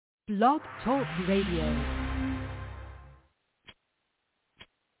Blog Talk Radio.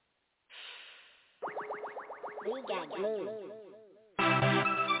 We got glue.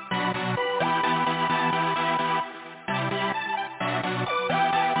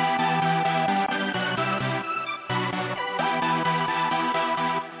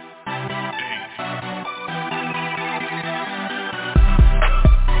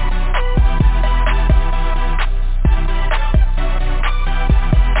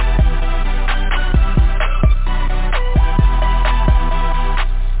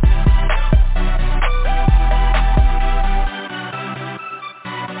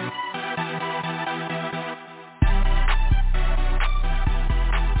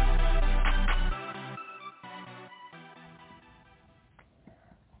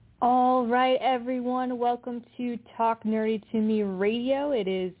 All right, everyone. Welcome to Talk Nerdy to Me Radio. It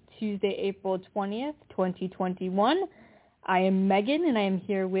is Tuesday, April 20th, 2021. I am Megan, and I am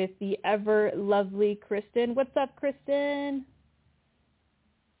here with the ever-lovely Kristin. What's up, Kristin?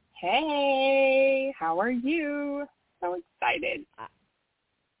 Hey, how are you? So excited.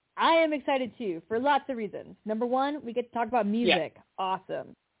 I am excited, too, for lots of reasons. Number one, we get to talk about music. Yeah.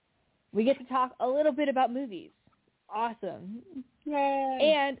 Awesome. We get to talk a little bit about movies. Awesome.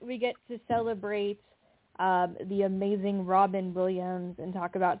 Yay. And we get to celebrate the amazing Robin Williams and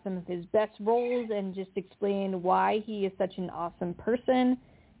talk about some of his best roles and just explain why he is such an awesome person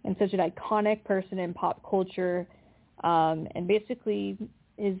and such an iconic person in pop culture, and basically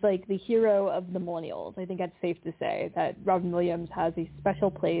is like the hero of the millennials. I think that's safe to say that Robin Williams has a special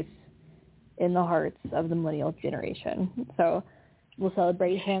place in the hearts of the millennial generation. So we'll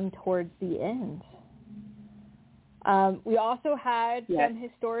celebrate him towards the end. We also had some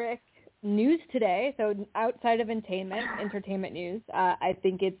historic news today. So outside of entertainment news, I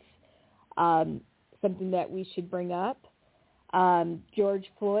think it's something that we should bring up. George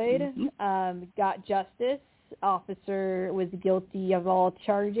Floyd got justice. Officer was guilty of all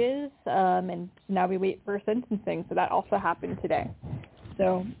charges, and now we wait for sentencing. So that also happened today.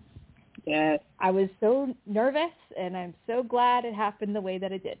 So I was so nervous, and I'm so glad it happened the way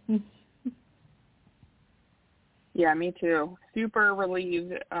that it did. Yeah, me too. Super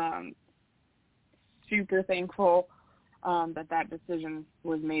relieved, super thankful that decision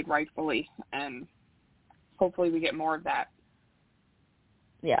was made rightfully, and hopefully we get more of that.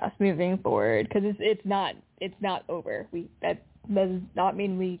 Yes, moving forward, because it's not over. That does not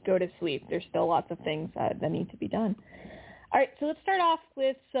mean we go to sleep. There's still lots of things that need to be done. All right, so let's start off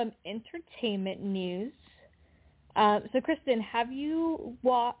with some entertainment news. So, Kristin, have you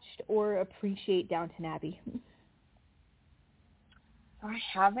watched or appreciate Downton Abbey? I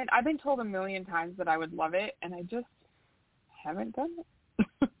haven't. I've been told a million times that I would love it, and I just haven't done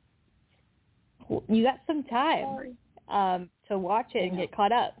it. Well, you got some time to watch it and get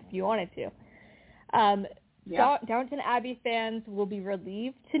caught up if you wanted to. Downton Abbey fans will be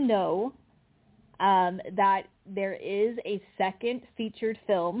relieved to know that there is a second featured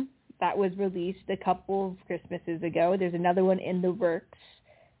film that was released a couple of Christmases ago. There's another one in the works.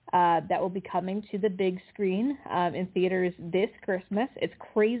 That will be coming to the big screen in theaters this Christmas. It's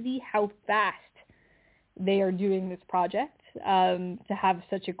crazy how fast they are doing this project to have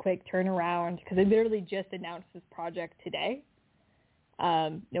such a quick turnaround, because they literally just announced this project today.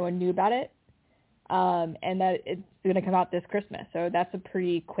 No one knew about it, and that it's going to come out this Christmas. So that's a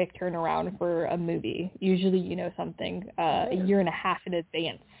pretty quick turnaround for a movie. Usually you know something a year and a half in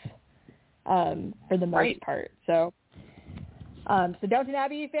advance for the most part. So Downton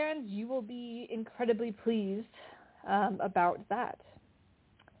Abbey fans, you will be incredibly pleased about that.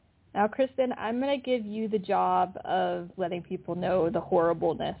 Now, Kristin, I'm going to give you the job of letting people know the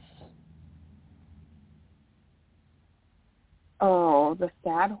horribleness. Oh, the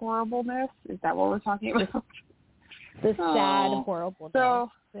sad horribleness? Is that what we're talking about? The sad horribleness.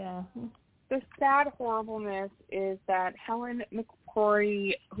 So, the sad horribleness is that Helen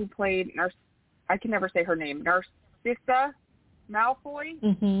McCrory, who played I can never say her name, Narcissa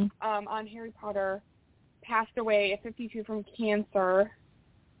Malfoy on Harry Potter, passed away at 52 from cancer,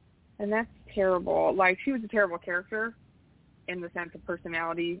 and that's terrible. Like, she was a terrible character in the sense of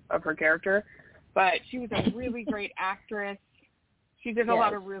personality of her character, but she was a really great actress. She did a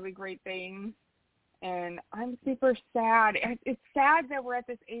lot of really great things, and I'm super sad. It's sad that we're at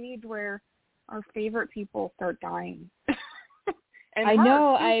this age where our favorite people start dying. And I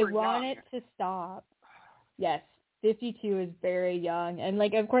know. I want it to stop. Yes. 52 is very young. And,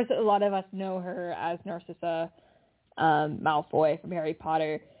 like, of course, a lot of us know her as Narcissa Malfoy from Harry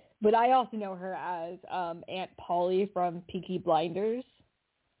Potter. But I also know her as Aunt Polly from Peaky Blinders.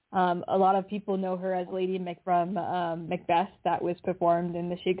 A lot of people know her as Lady from Macbeth, that was performed in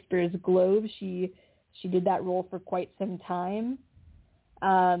the Shakespeare's Globe. She did that role for quite some time.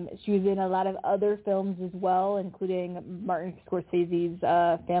 She was in a lot of other films as well, including Martin Scorsese's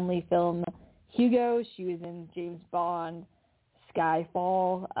family film Hugo. She was in James Bond,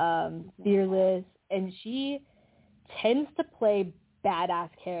 Skyfall, Fearless, and she tends to play badass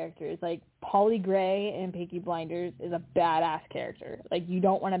characters. Like Polly Gray in Peaky Blinders is a badass character. Like, you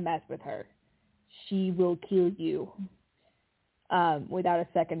don't want to mess with her. She will kill you without a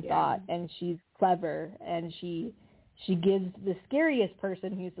second thought. And she's clever, and she gives the scariest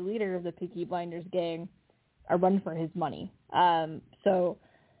person, who's the leader of the Peaky Blinders gang, a run for his money. So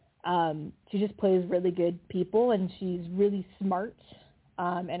she just plays really good people, and she's really smart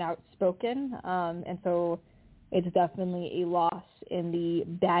and outspoken. And so it's definitely a loss in the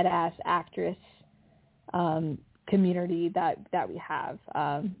badass actress community that we have.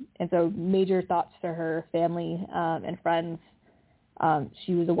 And so major thoughts to her family and friends.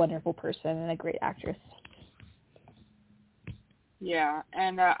 She was a wonderful person and a great actress. Yeah,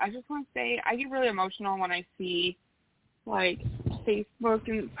 and I just want to say I get really emotional when I see, like, Facebook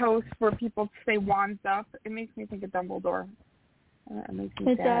and posts where people say wands up. It makes me think of Dumbledore. It makes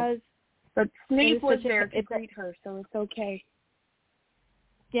me sad. It does. But Snape was there to greet her, so it's okay.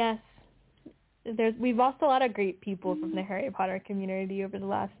 Yes. We've lost a lot of great people from the Harry Potter community over the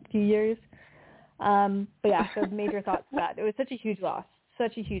last few years. But yeah, so major thoughts to that. It was such a huge loss.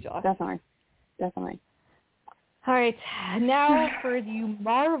 Such a huge loss. Definitely. All right, now for you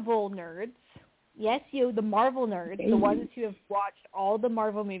Marvel nerds. Yes, you, the Marvel nerds, the ones who have watched all the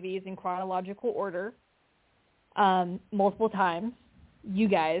Marvel movies in chronological order multiple times. You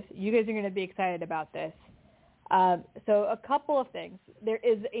guys are going to be excited about this. So a couple of things. There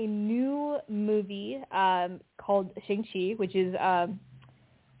is a new movie called Shang-Chi, which is a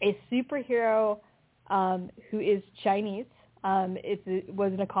superhero who is Chinese. It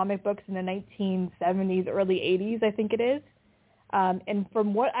was in the comic books in the 1970s, early 80s, I think it is. And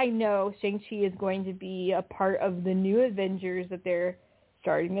from what I know, Shang-Chi is going to be a part of the new Avengers that they're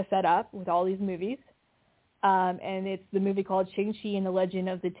starting to set up with all these movies. And it's the movie called Shang-Chi and the Legend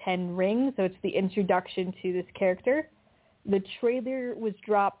of the Ten Rings. So it's the introduction to this character. The trailer was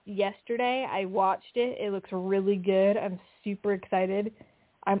dropped yesterday. I watched it. It looks really good. I'm super excited.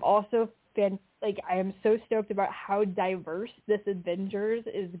 I'm also I am so stoked about how diverse this Avengers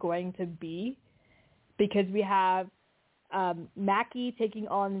is going to be, because we have Mackie taking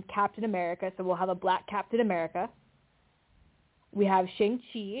on Captain America, so we'll have a black Captain America. We have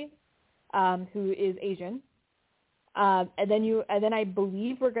Shang-Chi, who is Asian. And then I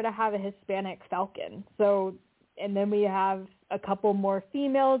believe we're going to have a Hispanic Falcon. So, and then we have a couple more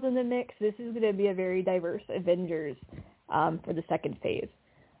females in the mix. This is going to be a very diverse Avengers for the second phase.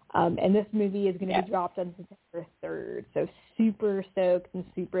 And this movie is going to be dropped on September 3rd. So super stoked and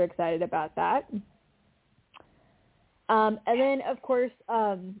super excited about that. And then, of course,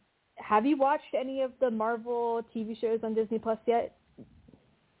 have you watched any of the Marvel TV shows on Disney Plus yet?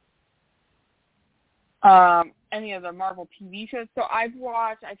 Any of the Marvel TV shows? So where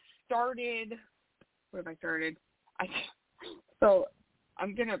have I started? So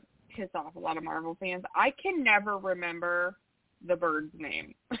I'm going to piss off a lot of Marvel fans. I can never remember the bird's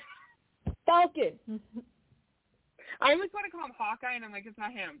name. Falcon. I always want to call him Hawkeye, and I'm like, it's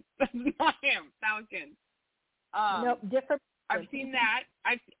not him. That's not him. Falcon. Nope, different. I've seen that.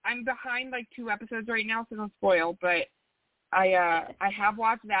 I'm behind like 2 episodes right now, so don't spoil. But I have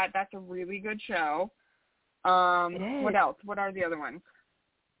watched that. That's a really good show. What else? What are the other ones?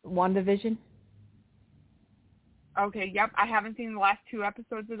 WandaVision. Okay, yep. I haven't seen the last 2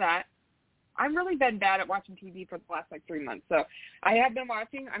 episodes of that. I've really been bad at watching TV for the last 3 months, so I have been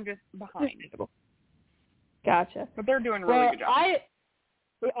watching. I'm just behind. Gotcha. But they're doing a really good job.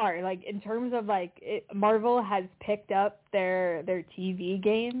 They are, in terms of Marvel has picked up their TV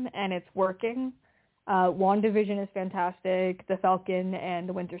game, and it's working. WandaVision is fantastic. The Falcon and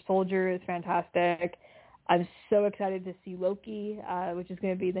the Winter Soldier is fantastic. I'm so excited to see Loki, which is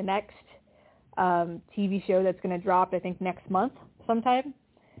going to be the next TV show that's going to drop, I think, next month sometime.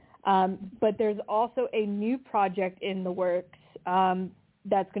 But there's also a new project in the works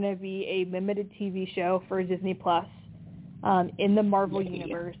that's going to be a limited TV show for Disney Plus in the Marvel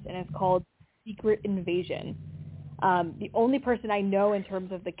universe, and it's called Secret Invasion. The only person I know in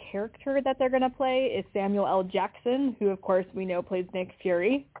terms of the character that they're going to play is Samuel L. Jackson, who, of course, we know plays Nick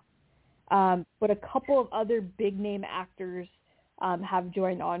Fury. But a couple of other big-name actors have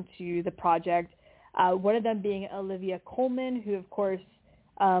joined on to the project, one of them being Olivia Colman, who, of course,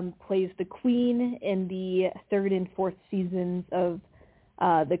 plays the Queen in the 3rd and 4th seasons of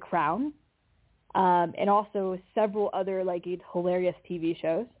The Crown, and also several other like hilarious TV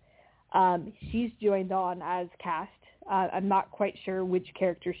shows. She's joined on as cast. I'm not quite sure which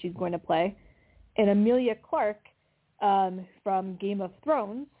character she's going to play. And Emilia Clarke from Game of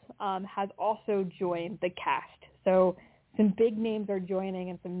Thrones has also joined the cast. So some big names are joining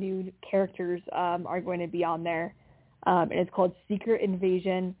and some new characters are going to be on there. And it's called Secret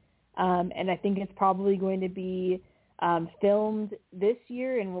Invasion. And I think it's probably going to be filmed this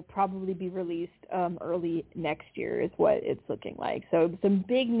year and will probably be released early next year is what it's looking like. So some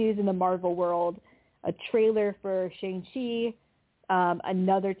big news in the Marvel world, a trailer for Shang-Chi,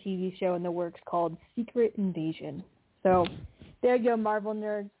 another TV show in the works called Secret Invasion. So there you go, Marvel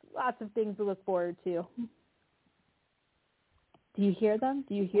nerds. Lots of things to look forward to. Do you hear them?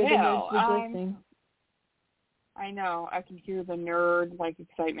 Do you hear the nerds rejoicing? I know. I can hear the nerd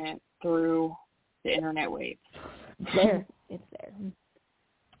excitement through the internet waves. It's there.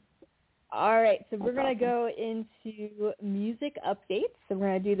 All right, so we're going to go into music updates. So we're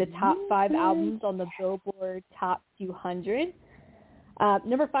going to do the top 5 albums on the Billboard Top 200.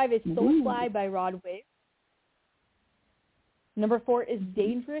 Number 5 is Soulfly by Rod Wave. Number 4 is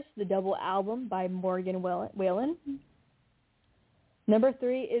Dangerous, the double album by Morgan Wallen. Number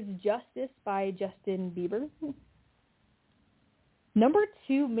 3 is Justice by Justin Bieber. Number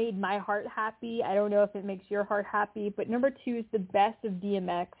 2 made my heart happy. I don't know if it makes your heart happy, but number 2 is The Best of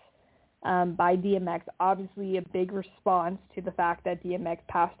DMX by DMX. Obviously a big response to the fact that DMX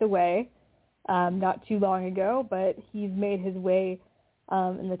passed away not too long ago, but he's made his way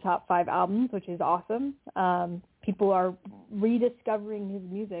in the top 5 albums, which is awesome. People are rediscovering his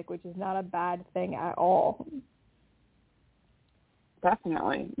music, which is not a bad thing at all.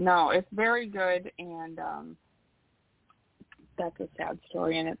 Definitely. No, it's very good, and that's a sad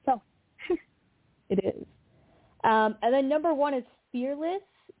story in itself. It is. And then number 1 is Fearless.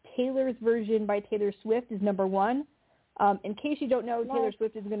 Taylor's version by Taylor Swift is number 1. In case you don't know, Taylor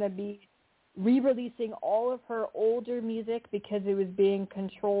Swift is going to be re-releasing all of her older music because it was being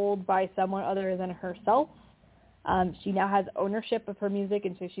controlled by someone other than herself. She now has ownership of her music,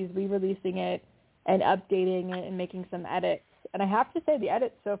 and so she's re-releasing it and updating it and making some edits. And I have to say the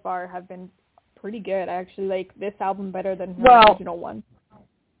edits so far have been pretty good. I actually like this album better than her original one.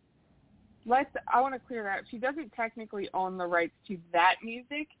 I want to clear that. She doesn't technically own the rights to that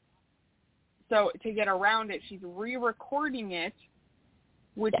music. So to get around it, she's re-recording it,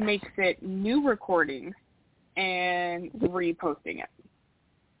 which makes it new recordings and reposting it.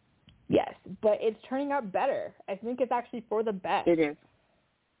 Yes, but it's turning out better. I think it's actually for the best. It is.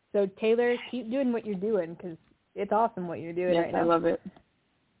 So Taylor, keep doing what you're doing because it's awesome what you're doing right now. I love it.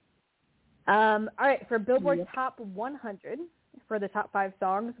 All right, for Billboard Top 100, for the top 5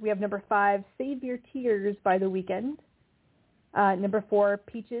 songs, we have number 5, Save Your Tears by The Weeknd. Number 4,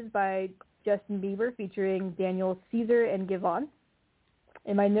 Peaches by Justin Bieber featuring Daniel Caesar and Givon.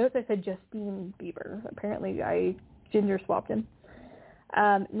 In my notes, I said Justine Bieber. Apparently, I ginger swapped him.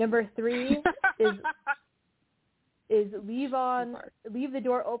 Number 3 is Leave the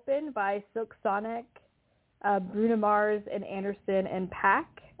Door Open by Silk Sonic, Bruno Mars, and Anderson and Paak.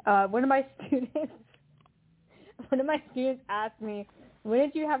 One of my students asked me, when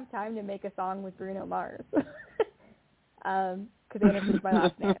did you have time to make a song with Bruno Mars? Because Anderson's my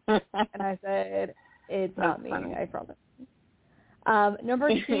last name. And I said, it's not me, I promise. Number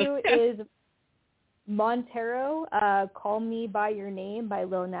 2 is Montero, Call Me By Your Name by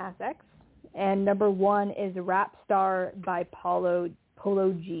Lil Nas X. And number 1 is Rap Star by Polo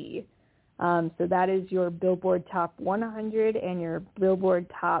G. So that is your Billboard Top 100 and your Billboard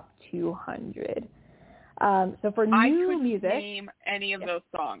Top 200. So for new music, I couldn't name any of those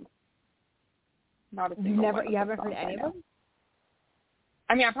songs. Not a single one. You haven't heard any of them?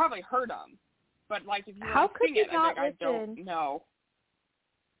 I mean, I probably heard them, but if you sing it, I don't know.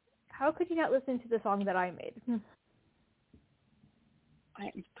 How could you not listen to the song that I made? I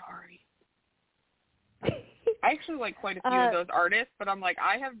am sorry. I actually like quite a few of those artists, but I'm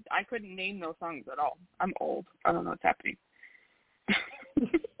I couldn't name those songs at all. I'm old. I don't know what's happening.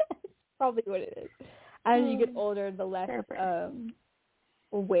 Probably what it is. As you get older, the less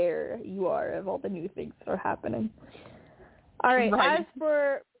aware you are of all the new things that are happening. All right. As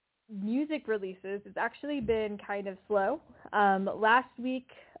for music releases, it's actually been kind of slow. Last week,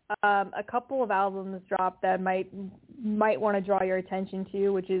 a couple of albums dropped that might want to draw your attention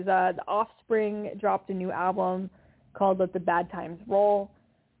to, which is The Offspring dropped a new album called Let the Bad Times Roll,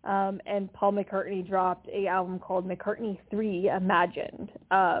 and Paul McCartney dropped an album called McCartney 3 Imagined.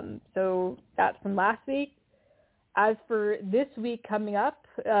 So that's from last week. As for this week coming up,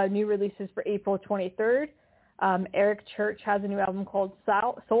 new releases for April 23rd, Eric Church has a new album called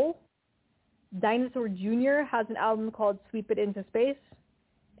Soul. Dinosaur Jr. has an album called Sweep It Into Space.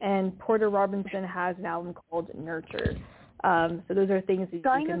 And Porter Robinson has an album called Nurture. So those are things that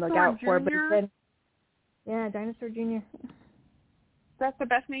you can look out for. But then, yeah, Dinosaur Jr. That's the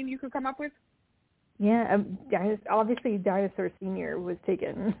best name you could come up with? Yeah, obviously Dinosaur Sr. was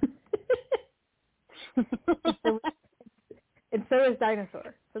taken. and so is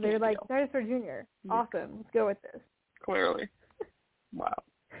Dinosaur. So they're like, Dinosaur Jr., awesome, let's go with this. Clearly. Wow.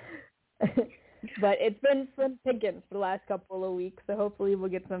 But it's been slim pickings for the last couple of weeks, so hopefully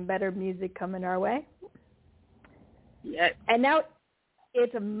we'll get some better music coming our way. Yes. And now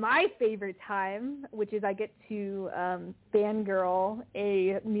it's my favorite time, which is I get to fangirl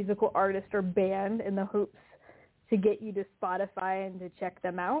a musical artist or band in the hopes to get you to Spotify and to check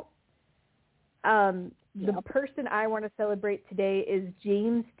them out. The person I want to celebrate today is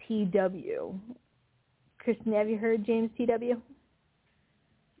James T.W. Kristin, have you heard James T.W.?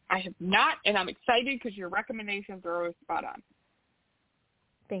 I have not, and I'm excited because your recommendations are always spot on.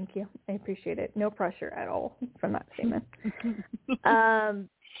 Thank you. I appreciate it. No pressure at all from that statement.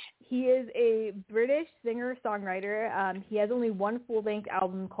 He is a British singer-songwriter. He has only one full-length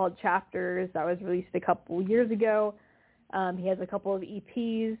album called Chapters that was released a couple years ago. He has a couple of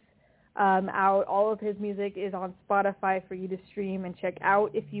EPs out. All of his music is on Spotify for you to stream and check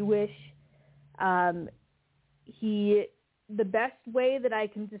out if you wish. The best way that I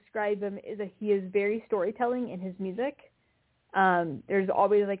can describe him is that he is very storytelling in his music. There's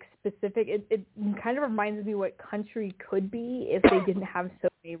always like specific, it kind of reminds me what country could be if they didn't have so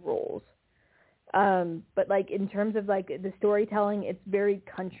many rules. But like in terms of like the storytelling, it's very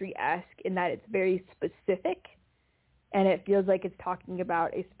country-esque in that it's very specific and it feels like it's talking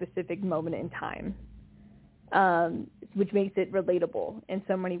about a specific moment in time, which makes it relatable in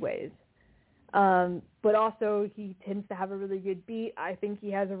so many ways. But also he tends to have a really good beat. I think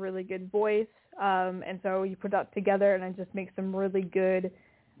he has a really good voice. And so you put that together and it just makes some really good,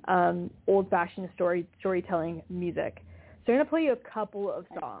 old-fashioned storytelling music. So I'm going to play you a couple of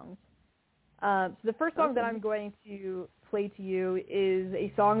songs. So the first song that I'm going to play to you is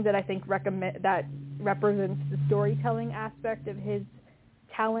a song that I think that represents the storytelling aspect of his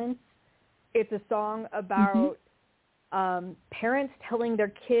talents. It's a song about parents telling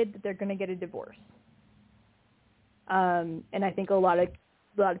their kid that they're going to get a divorce. And I think a lot of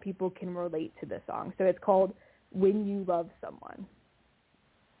people can relate to this song. So it's called When You Love Someone.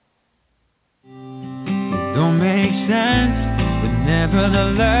 It don't make sense, but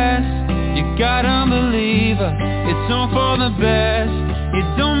nevertheless, you gotta believe her. It's all for the best. It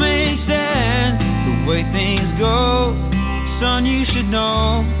don't make sense, the way things go. Son, you should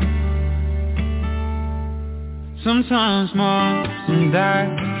know. Sometimes moms and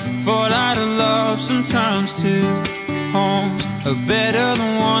dads fall out of love. Sometimes two homes are better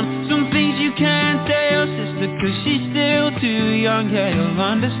than one. Some things you can't tell sister, 'cause she's still too young. Yeah, you'll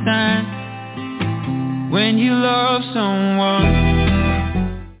understand when you love someone.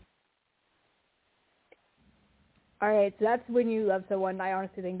 All right, so that's When You Love Someone. I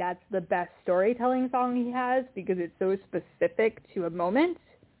honestly think that's the best storytelling song he has because it's so specific to a moment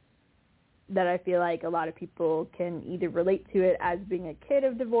that I feel like a lot of people can either relate to it as being a kid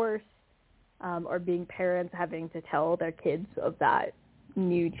of divorce or being parents having to tell their kids of that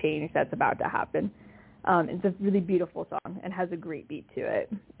new change that's about to happen. It's a really beautiful song and has a great beat to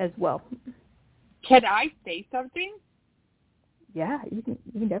it as well. Can I say something? Yeah, you can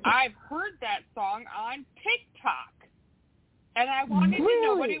definitely. I've heard that song on TikTok, and I wanted to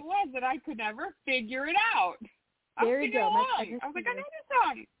know what it was, and I could never figure it out. There you go. I was like, I know this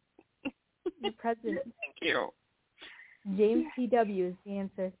song. The president. Thank you. James T.W. is the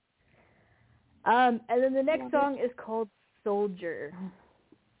answer. And then the next song is called Soldier.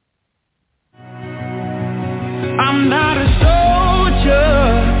 I'm not a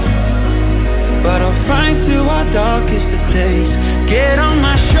soldier, but I'll fight through our darkest of days. Get on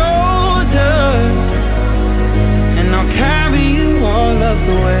my shoulders, and I'll carry you all of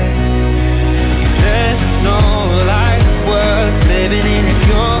the way. There's no life worth living in if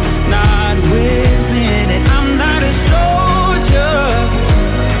you're not with me in it. I'm not a soldier,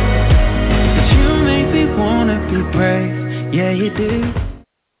 but you make me wanna be brave. Yeah, you do.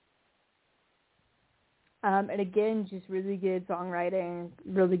 And again, just really good songwriting,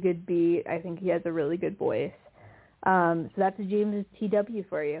 really good beat. I think he has a really good voice. So that's a James T.W.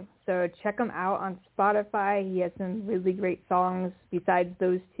 for you. So check him out on Spotify. He has some really great songs besides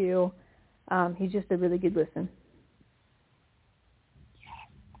those two. He's just a really good listen.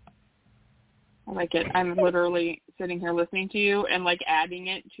 I like it. I'm literally sitting here listening to you and like adding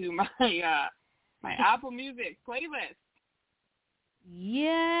it to my My Apple Music playlist.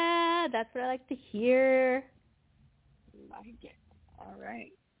 Yeah, that's what I like to hear. Like it. All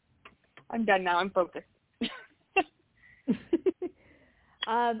right. I'm done now. I'm focused.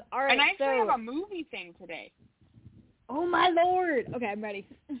 All right. And I actually have a movie thing today. Oh my Lord. Okay, I'm ready.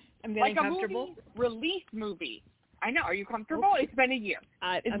 I'm getting comfortable. Like a release movie. I know. Are you comfortable? Okay. It's been a year.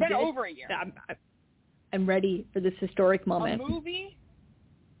 It's been over a year. I'm ready for this historic moment. A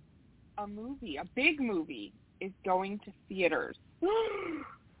big movie is going to theaters.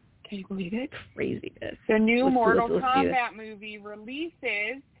 Can you believe it? Craziness. The new Mortal Kombat movie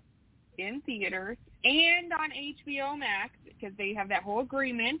releases in theaters and on HBO Max because they have that whole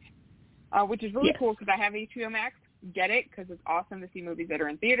agreement, which is really cool because I have HBO Max. Get it? Because it's awesome to see movies that are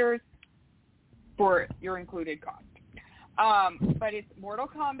in theaters for your included cost. But it's Mortal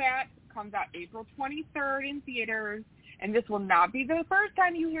Kombat, comes out April 23rd in theaters, and this will not be the first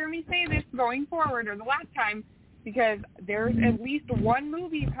time you hear me say this going forward or the last time, because there's at least one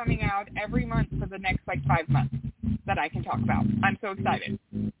movie coming out every month for the next 5 months that I can talk about. I'm so excited.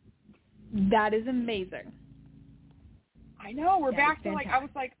 That is amazing. I know. We're back to I was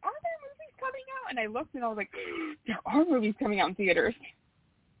like, are there movies coming out? And I looked and I was like, there are movies coming out in theaters.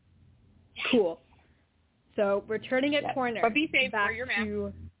 Cool. So we're turning a corner. But be safe. Back wear your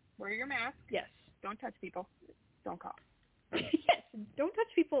mask. Wear your mask. Yes. Don't touch people. Don't cough. Yes. Don't touch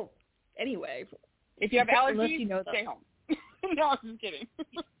people anyway. If you have allergies, unless you know them. Stay home. No, I'm just kidding.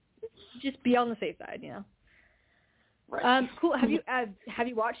 Just be on the safe side, you know. Right. Cool. Have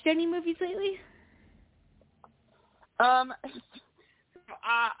you watched any movies lately? I'm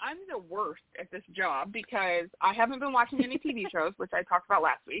the worst at this job because I haven't been watching any TV shows, which I talked about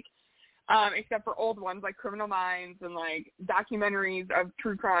last week, except for old ones like Criminal Minds and documentaries of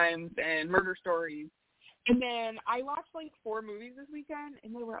true crimes and murder stories. And then I watched 4 movies this weekend,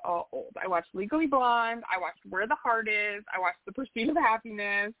 and they were all old. I watched Legally Blonde. I watched Where the Heart Is. I watched The Pursuit of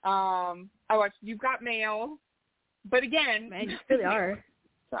Happiness. I watched You've Got Mail. But again, man, you really are.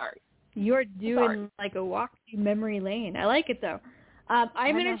 Sorry. You're doing a walk through memory lane. I like it though.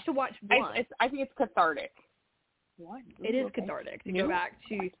 I managed to watch one. I think it's cathartic. One. It is cathartic to go back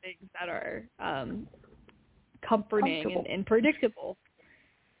to things that are comforting and predictable.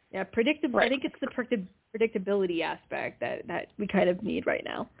 Yeah, predictable. Right. I think it's the predictability aspect that we kind of need right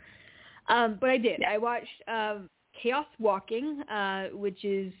now. But I did. I watched Chaos Walking, which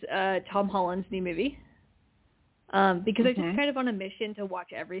is Tom Holland's new movie. Because I'm just kind of on a mission to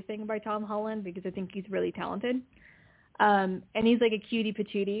watch everything by Tom Holland because I think he's really talented. And he's like a cutie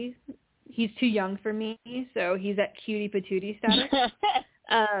patootie. He's too young for me, so he's at cutie patootie status.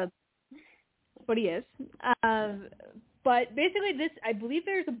 But he is. But basically I believe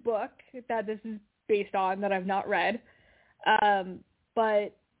there's a book that this is based on that I've not read.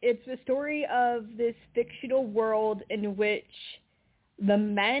 But it's a story of this fictional world in which the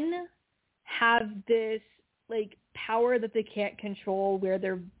men have this power that they can't control where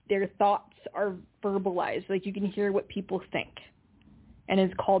their thoughts are verbalized. You can hear what people think. And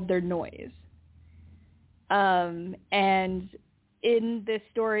it's called their noise. And in this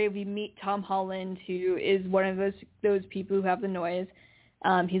story, we meet Tom Holland, who is one of those people who have the noise.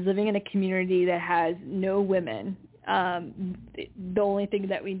 He's living in a community that has no women. The only thing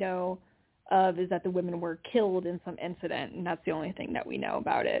that we know of is that the women were killed in some incident, and that's the only thing that we know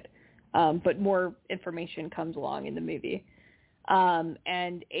about it. But more information comes along in the movie.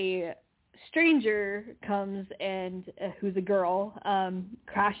 And a stranger comes and who's a girl,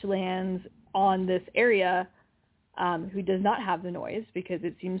 crash lands on this area who does not have the noise because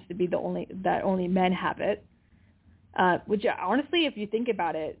it seems to be only men have it. Which honestly, if you think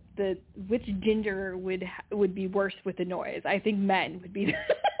about it, which ginger would be worse with the noise? I think men would be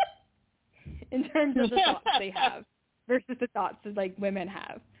in terms of the thoughts they have versus the thoughts that women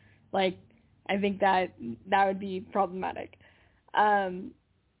have. I think that would be problematic.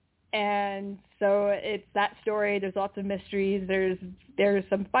 And so it's that story. There's lots of mysteries. There's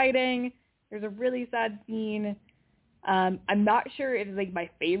some fighting. There's a really sad scene. I'm not sure if it's my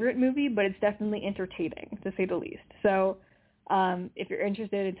favorite movie, but it's definitely entertaining, to say the least. So if you're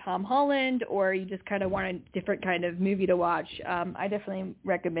interested in Tom Holland or you just kind of want a different kind of movie to watch, I definitely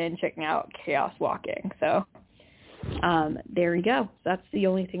recommend checking out Chaos Walking. So there we go. That's the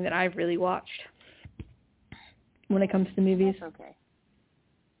only thing that I've really watched when it comes to movies. That's okay.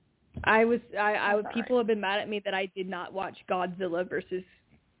 People have been mad at me that I did not watch Godzilla versus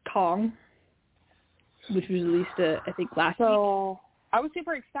Kong, which was released, I think, last week. So I was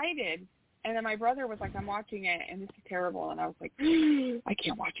super excited, and then my brother was like, I'm watching it, and this is terrible. And I was like, I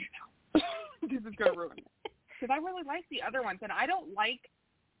can't watch it now. This is going to ruin it. Because I really like the other ones, and I don't like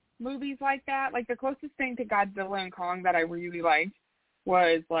movies like that. Like, the closest thing to Godzilla and Kong that I really liked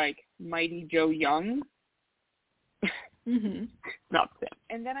was, like, Mighty Joe Young. Mm-hmm. Not the same.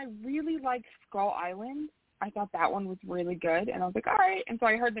 And then I really liked Skull Island. I thought that one was really good. And I was like, all right. And so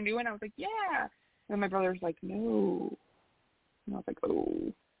I heard the new one. I was like, yeah. And my brother was like, no. And I was like,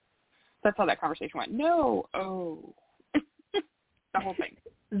 oh. That's how that conversation went. No. Oh. The whole thing.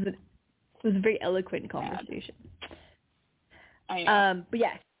 It was a very eloquent conversation. I know. But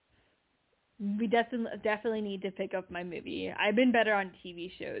yes, we definitely need to pick up my movie. I've been better on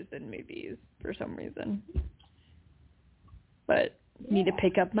TV shows than movies for some reason. But need to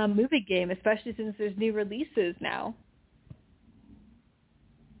pick up my movie game, especially since there's new releases now.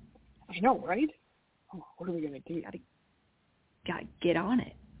 I know, right? Oh, what are we going to do? Gotta get on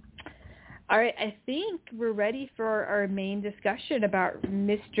it. All right, I think we're ready for our main discussion about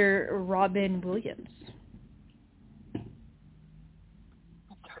Mr. Robin Williams. I'm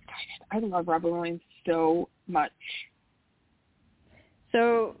so excited. I love Robin Williams so much.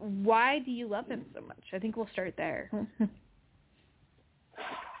 So why do you love him so much? I think we'll start there.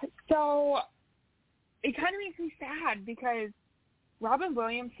 So it kind of makes me sad because Robin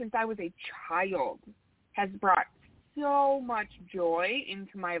Williams, since I was a child, has brought so much joy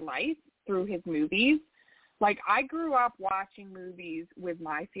into my life through his movies. Like, I grew up watching movies with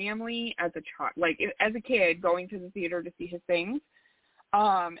my family as a child, like as a kid, going to the theater to see his things.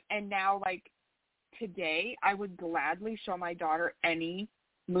 And now, like, today, I would gladly show my daughter any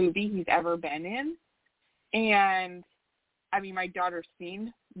movie he's ever been in. And I mean, my daughter's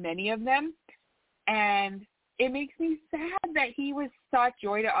seen many of them, and it makes me sad that he was such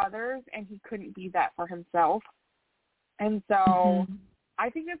joy to others and he couldn't be that for himself. And so I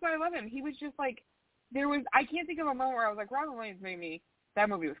think that's why I love him. He was just like, I can't think of a moment where I was like, Robin Williams that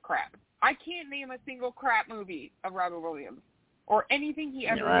movie was crap. I can't name a single crap movie of Robin Williams or anything he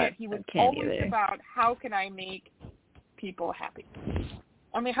ever did. He was always about how can I make people happy.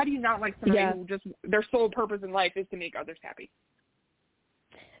 I mean, how do you not like somebody who just, their sole purpose in life is to make others happy?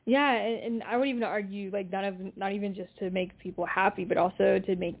 Yeah, and I would even argue, like, not even just to make people happy, but also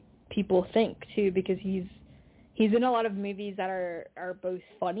to make people think, too, because he's in a lot of movies that are both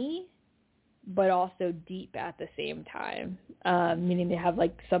funny, but also deep at the same time, meaning they have,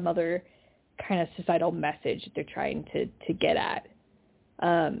 like, some other kind of societal message that they're trying to get at.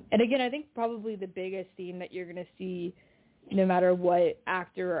 And again, I think probably the biggest theme that you're going to see no matter what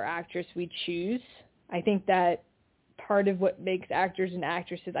actor or actress we choose, I think that part of what makes actors and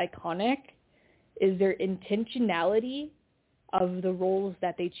actresses iconic is their intentionality of the roles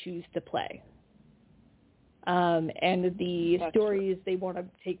that they choose to play, and the stories they want to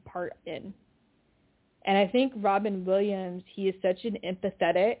take part in. And I think Robin Williams, he is such an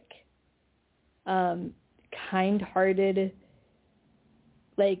empathetic, kind-hearted,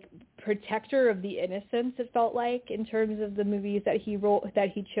 like, protector of the innocence, it felt like, in terms of the movies that he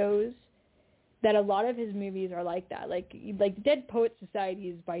chose, that a lot of his movies are like that. Like Dead Poets Society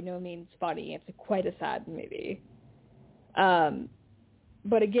is by no means funny. It's quite a sad movie.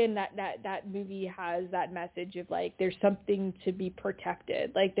 But again, that movie has that message of, like, there's something to be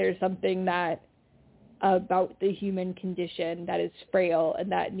protected. Like, there's something that about the human condition that is frail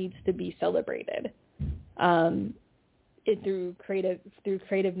and that needs to be celebrated. Through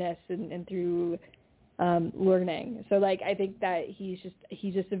creativeness and through learning. So, like, I think that he's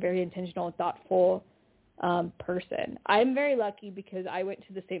just a very intentional and thoughtful person. I'm very lucky because I went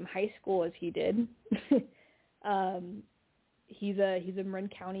to the same high school as he did. He's a Marin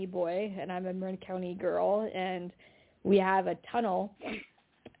County boy and I'm a Marin County girl, and we have a tunnel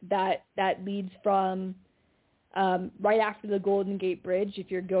that leads from right after the Golden Gate Bridge if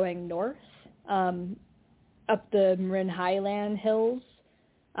you're going north, up the Marin Highland Hills,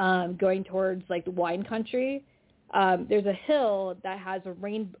 going towards, like, the wine country. There's a hill that has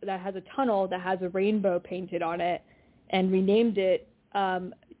a tunnel that has a rainbow painted on it, and we named it a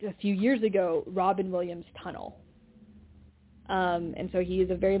few years ago Robin Williams Tunnel. And so he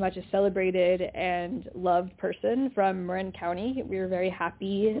is a very much a celebrated and loved person from Marin County. We were very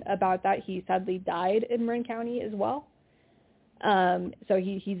happy about that. He sadly died in Marin County as well. So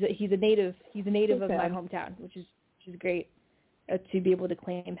he's a native of my hometown, which is awesome. To be able to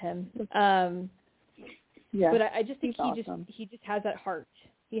claim him. But I just think he just has that heart.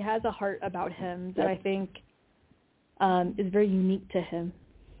 He has a heart about him that I think is very unique to him.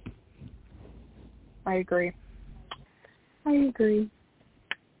 I agree.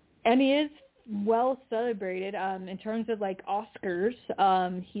 And he is well celebrated in terms of, like, Oscars.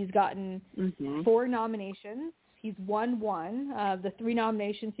 He's gotten 4 nominations. He's won 1. The 3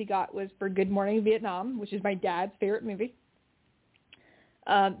 nominations he got was for Good Morning Vietnam, which is my dad's favorite movie.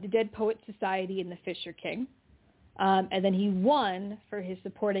 the Dead Poets Society, and the Fisher King. And then he won for his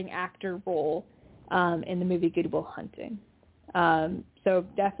supporting actor role in the movie Good Will Hunting. So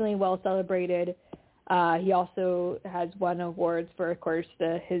definitely well celebrated. He also has won awards for, of course,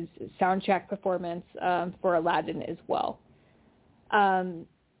 his soundtrack performance for Aladdin as well.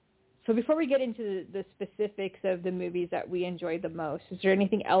 So before we get into the specifics of the movies that we enjoyed the most, is there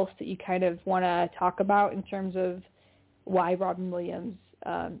anything else that you kind of want to talk about in terms of why Robin Williams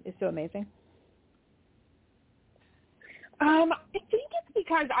is so amazing? I think it's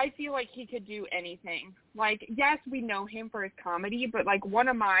because I feel like he could do anything. Like, yes, we know him for his comedy, but like one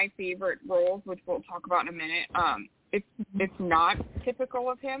of my favorite roles, which we'll talk about in a minute, it's not typical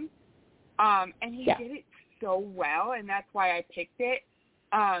of him, and he did it so well, and that's why I picked it.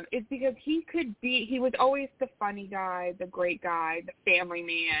 It's because he was always the funny guy, the great guy, the family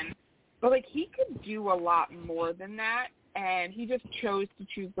man, but like he could do a lot more than that, and he just chose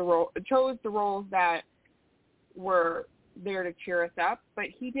the roles that were there to cheer us up. But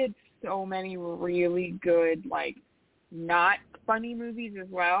he did so many really good, like, not funny movies as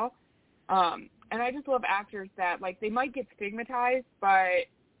well. And I just love actors that, like, they might get stigmatized, but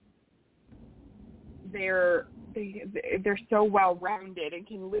they're so well-rounded and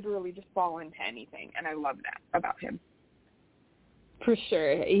can literally just fall into anything, and I love that about him. For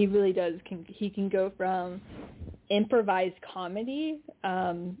sure. He really does. He can go from improvised comedy,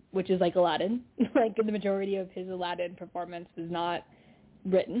 which is like Aladdin. Like the majority of his Aladdin performance was not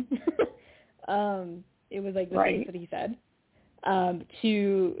written. It was like the things that he said,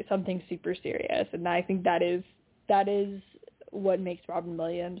 to something super serious. And I think that is what makes Robin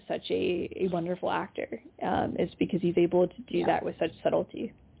Williams such a wonderful actor, is because he's able to do that with such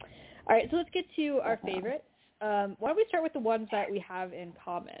subtlety. All right, so let's get to our favorites. Why don't we start with the ones that we have in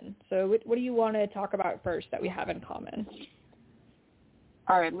common? So what do you want to talk about first that we have in common?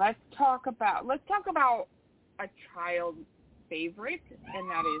 All right, let's talk about a child favorite, and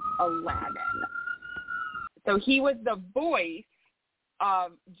that is Aladdin. So he was the voice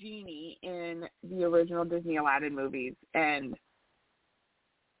of Genie in the original Disney Aladdin movies, and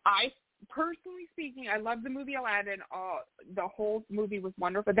I, personally speaking, I love the movie Aladdin. The whole movie was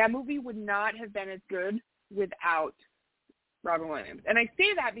wonderful. That movie would not have been as good without Robin Williams. And I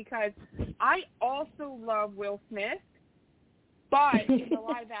say that because I also love Will Smith, but in the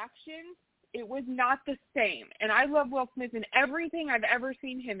live action, it was not the same. And I love Will Smith in everything I've ever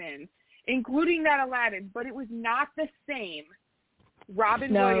seen him in, including that Aladdin, but it was not the same.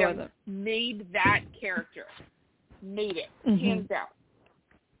 Robin Williams made that character. Made it. Hands down.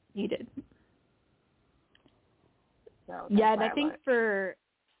 He did. So yeah, and I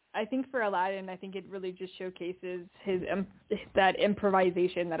think for Aladdin, I think it really just showcases that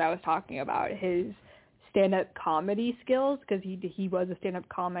improvisation that I was talking about, his stand-up comedy skills, because he was a stand-up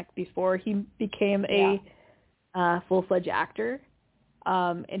comic before he became a full-fledged actor,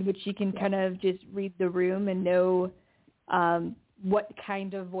 in which he can kind of just read the room and know what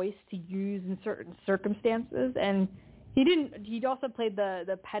kind of voice to use in certain circumstances. And he also played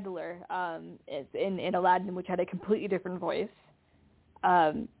the peddler in Aladdin, which had a completely different voice.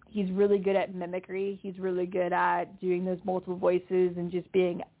 He's really good at mimicry. He's really good at doing those multiple voices and just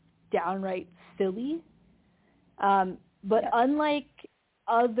being downright silly. But unlike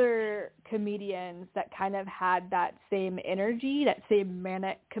other comedians that kind of had that same energy, that same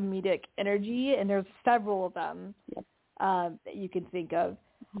manic comedic energy, and there's several of them that you can think of,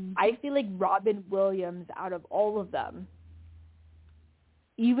 I feel like Robin Williams, out of all of them,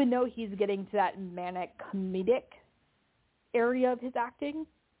 even though he's getting to that manic comedic area of his acting,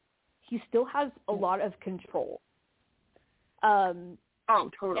 he still has a lot of control.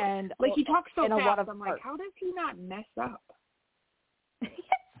 Totally. And like, he talks so fast, I'm like, how does he not mess up?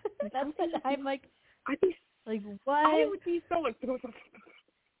 That's what I'm like. I'd be like, what? I would be so like, I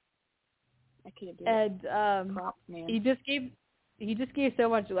can't do it. And props, man. He just gave so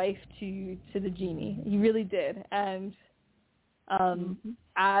much life to the Genie. He really did. And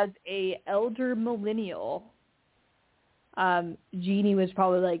as a elder millennial, Genie was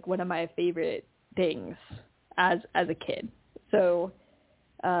probably like one of my favorite things as a kid. So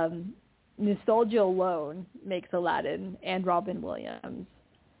nostalgia alone makes Aladdin and Robin Williams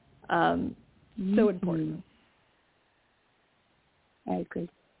so important. I agree.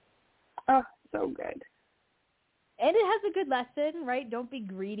 Oh, so good. And it has a good lesson, right? Don't be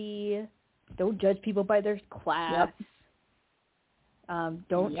greedy. Don't judge people by their class.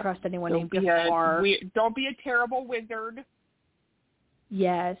 Don't trust anyone named Jafar. Don't be a terrible wizard.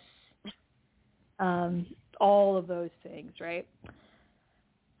 Yes. All of those things, right?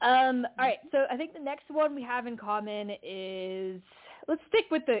 All right, so I think the next one we have in common is let's stick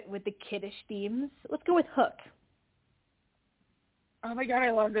with the kiddish themes. Let's go with Hook. Oh my God,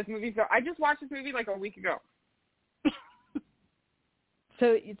 I love this movie. So I just watched this movie like a week ago.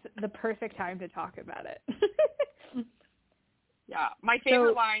 So it's the perfect time to talk about it. Yeah, my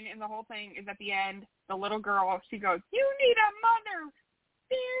favorite line in the whole thing is at the end. The little girl, she goes, "You need a mother,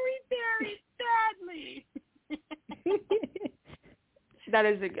 very, very badly." That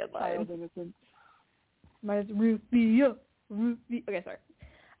is a good line. Mine is Rufio. Okay, sorry.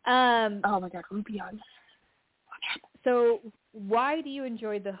 Oh my God, Rufio. So, why do you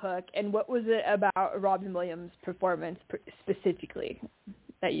enjoy The Hook, and what was it about Robin Williams' performance specifically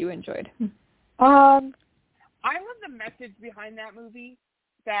that you enjoyed? I love the message behind that movie,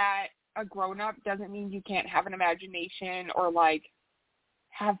 that a grown-up doesn't mean you can't have an imagination or, like,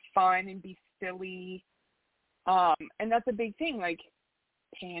 have fun and be silly. And that's a big thing. Like,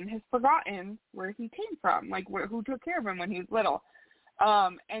 Pan has forgotten where he came from, like, who took care of him when he was little.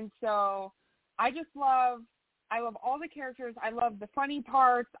 And so I love all the characters. I love the funny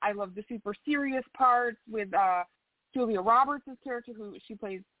parts. I love the super serious parts with Julia Roberts' character, who she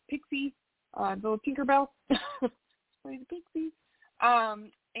plays Pixie. The little Tinkerbell plays Pixie.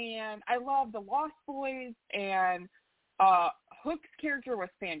 And I love the Lost Boys, and Hook's character was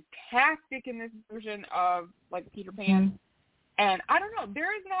fantastic in this version of, like, Peter Pan. Mm-hmm. And I don't know,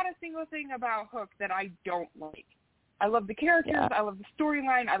 there is not a single thing about Hook that I don't like. I love the characters, I love the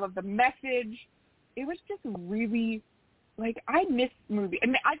storyline, I love the message. It was just really, like, I miss movies.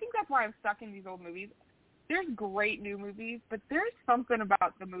 And I think that's why I'm stuck in these old movies. There's great new movies, but there's something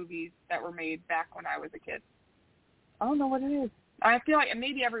about the movies that were made back when I was a kid. I don't know what it is. I feel like, and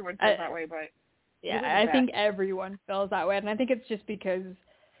maybe everyone feels that way, but yeah, I think everyone feels that way, and I think it's just because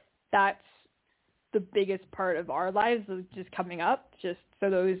that's the biggest part of our lives is just coming up. Just so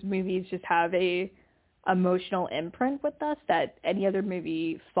those movies just have a emotional imprint with us that any other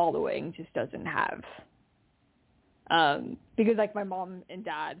movie following just doesn't have. Because, like, my mom and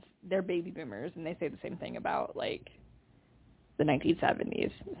dad, they're baby boomers, and they say the same thing about, like, the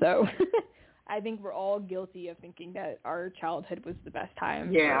 1970s. So I think we're all guilty of thinking that our childhood was the best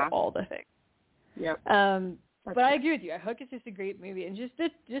time for all the things. Yep. But I agree with you. Hook is just a great movie. And just to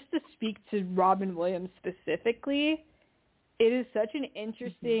speak to Robin Williams specifically, it is such an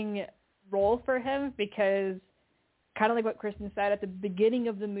interesting role for him because, kind of like what Kristen said at the beginning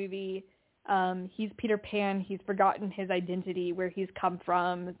of the movie, he's Peter Pan. He's forgotten his identity, where he's come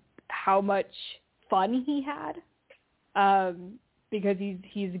from, how much fun he had, because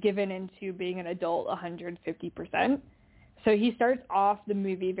he's given into being an adult 150%. So he starts off the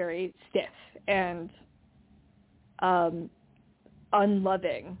movie very stiff and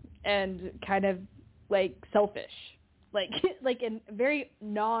unloving and kind of like selfish, like in very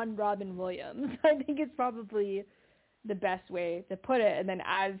non-Robin Williams. I think it's probably the best way to put it. And then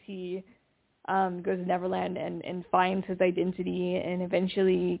as he goes to Neverland and finds his identity and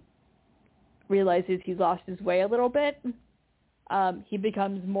eventually realizes he's lost his way a little bit, he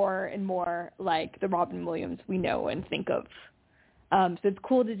becomes more and more like the Robin Williams we know and think of. So it's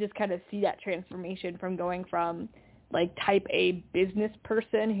cool to just kind of see that transformation from going from, like, type A business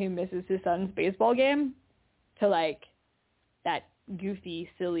person who misses his son's baseball game to, like, that goofy,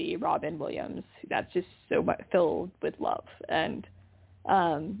 silly Robin Williams that's just so much filled with love. And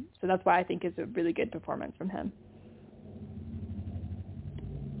so that's why I think it's a really good performance from him.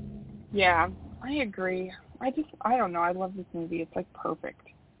 Yeah, I agree. I don't know. I love this movie. It's, like, perfect.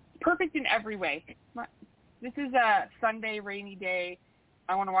 Perfect in every way. This is a Sunday, rainy day.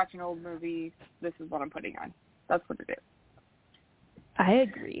 I want to watch an old movie. This is what I'm putting on. That's what it is. I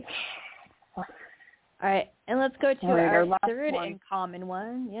agree. All right, and let's go to our third and common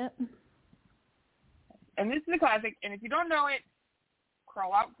one. Yep. And this is a classic, and if you don't know it,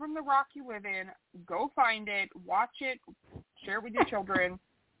 crawl out from the rock you live in, go find it, watch it, share it with your children.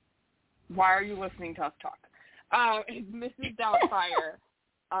 Why are you listening to us talk? It's Mrs. Doubtfire.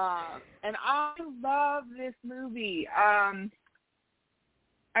 And I love this movie. I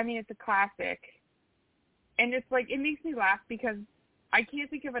mean, it's a classic. And it's like, it makes me laugh because I can't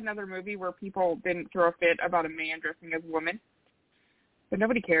think of another movie where people didn't throw a fit about a man dressing as a woman. But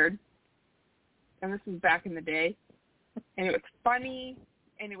nobody cared. And this was back in the day. And it was funny.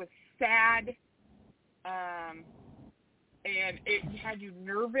 And it was sad. And it had you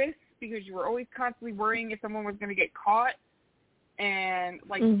nervous because you were always constantly worrying if someone was going to get caught. And,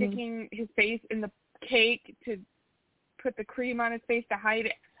 like, sticking his face in the cake to put the cream on his face to hide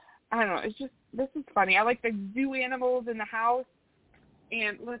it. I don't know. It's just, this is funny. I like the zoo animals in the house.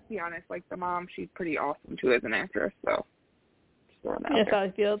 And let's be honest, like, the mom, she's pretty awesome, too, as an actress. So, just throwing that out there.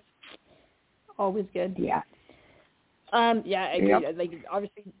 Sally Fields. Always good. Yeah. Yeah, I agree. Yep. Like,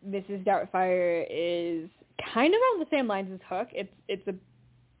 obviously, Mrs. Doubtfire is kind of on the same lines as Hook. It's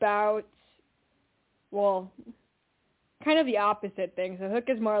about, well, kind of the opposite thing. So Hook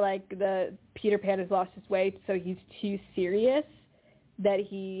is more like the Peter Pan has lost his way, so he's too serious that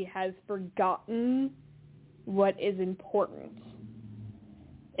he has forgotten what is important.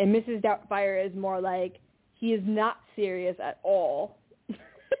 And Mrs. Doubtfire is more like he is not serious at all,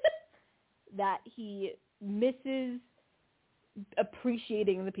 that he misses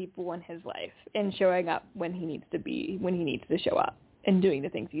appreciating the people in his life and showing up when he needs to show up and doing the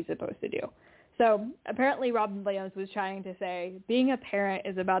things he's supposed to do. So apparently Robin Williams was trying to say being a parent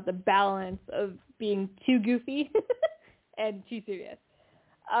is about the balance of being too goofy and too serious.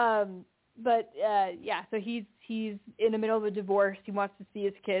 So he's in the middle of a divorce. He wants to see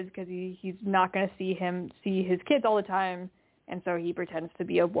his kids because he's not going to see his kids all the time, and so he pretends to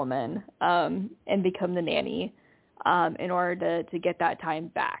be a woman and become the nanny in order to get that time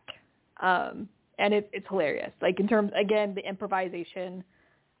back. And it's hilarious. Like, in terms, again, the improvisation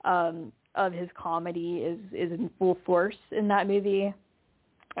of his comedy is in full force in that movie.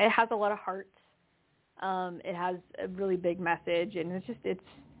 It has a lot of heart. It has a really big message, and it's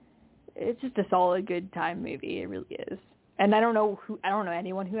just a solid, good time movie. It really is. And I don't know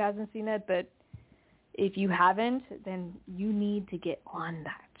anyone who hasn't seen it, but if you haven't, then you need to get on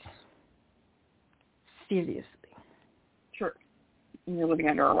that. Seriously. Sure. You're living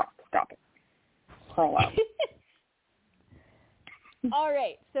under a rock. Stop it. Crawl out. All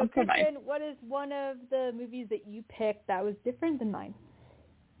right. So, Okay, Kristin, what is one of the movies that you picked that was different than mine?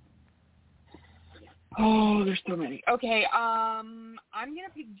 Oh, there's so many. Okay, I'm going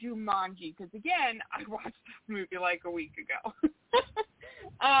to pick Jumanji because, again, I watched this movie like a week ago.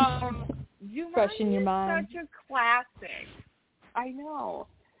 Jumanji Fresh in your is mind. such a classic. I know.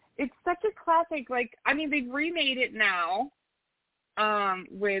 It's such a classic. Like, I mean, they've remade it now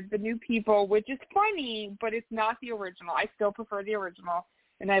with the new people, which is funny, but it's not the original. I still prefer the original.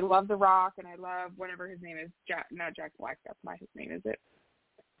 And I love The Rock, and I love whatever his name is. Not Jack Black. That's not his name, is it?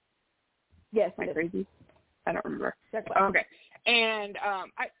 Yes. Am I crazy? I don't remember. Jack Black. Okay. And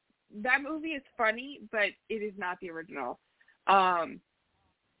that movie is funny, but it is not the original. I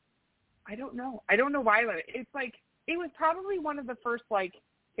don't know. I don't know why I love it. It's like, it was probably one of the first, like,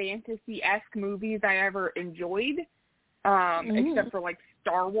 fantasy-esque movies I ever enjoyed, except for, like,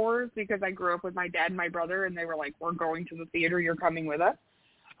 Star Wars, because I grew up with my dad and my brother, and they were like, we're going to the theater, you're coming with us.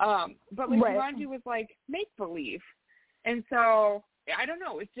 But, like, Jumanji was, like, make-believe. And so, I don't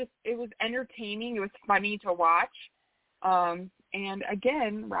know. It was entertaining. It was funny to watch. And,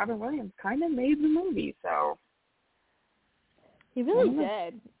 again, Robin Williams kind of made the movie, so. He really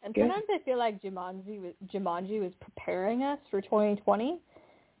did. And sometimes I feel like Jumanji was preparing us for 2020.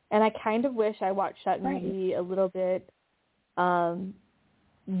 And I kind of wish I watched that movie a little bit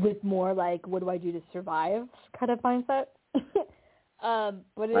with more like, what do I do to survive kind of mindset.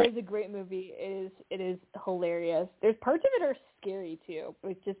 But it is a great movie. It is hilarious. There's parts of it are scary too,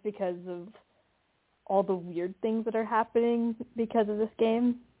 but just because of all the weird things that are happening because of this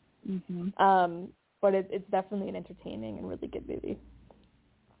game. Mm-hmm. But it's definitely an entertaining and really good movie.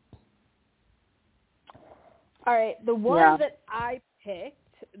 All right, the one that I picked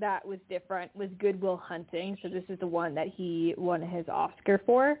that was different was Good Will Hunting. So this is the one that he won his Oscar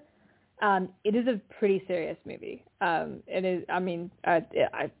for. It is a pretty serious movie. It is. I mean,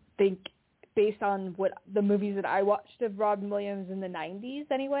 I think based on what the movies that I watched of Robin Williams in the 90s,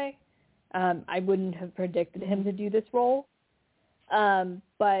 anyway, I wouldn't have predicted him to do this role.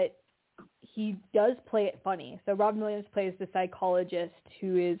 But he does play it funny. So Robin Williams plays the psychologist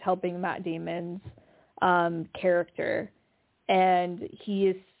who is helping Matt Damon's character, and he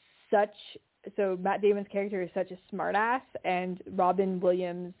is so Matt Damon's character is such a smartass, and Robin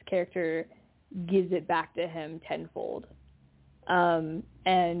Williams' character gives it back to him tenfold, and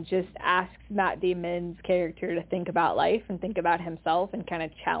just asks Matt Damon's character to think about life and think about himself and kind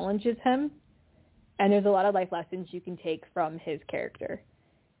of challenges him. And there's a lot of life lessons you can take from his character.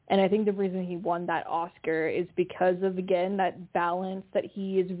 And I think the reason he won that Oscar is because of, again, that balance that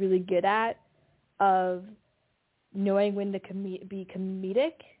he is really good at of knowing when to be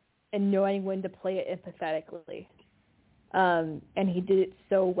comedic and knowing when to play it empathetically. And he did it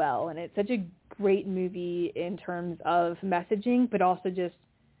so well. And it's such a great movie in terms of messaging, but also just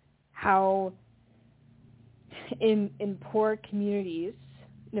how in poor communities,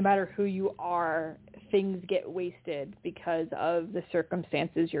 no matter who you are, things get wasted because of the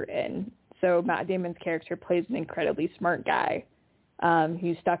circumstances you're in. So Matt Damon's character plays an incredibly smart guy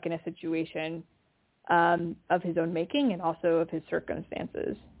who's stuck in a situation of his own making and also of his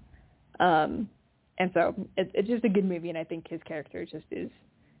circumstances. And And so it's just a good movie, and I think his character just is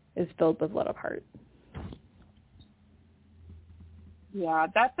filled with a lot of heart. Yeah,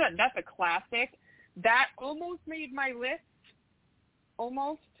 that's a classic. That almost made my list.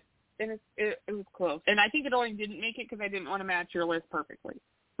 Almost. And it was close. And I think it only didn't make it because I didn't want to match your list perfectly.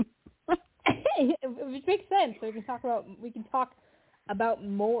 Which makes sense. So we can talk about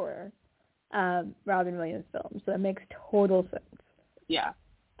more Robin Williams films. So that makes total sense. Yeah.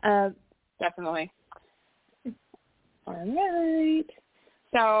 Definitely. All right.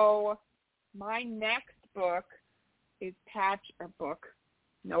 So my next book is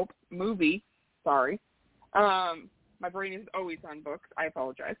movie. Sorry. My brain is always on books. I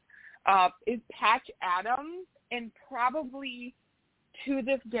apologize. Is Patch Adams, and probably to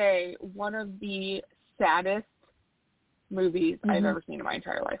this day one of the saddest movies I've ever seen in my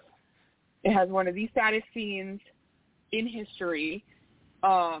entire life. It has one of the saddest scenes in history,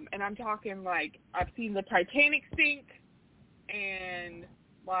 and I'm talking like I've seen the Titanic sink, and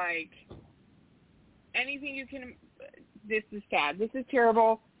like anything you can. This is sad. This is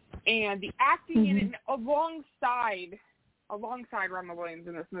terrible, and the acting in it alongside Robin Williams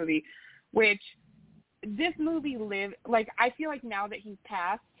in this movie, which this movie lived, like, I feel like now that he's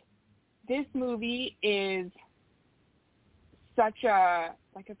passed, this movie is such a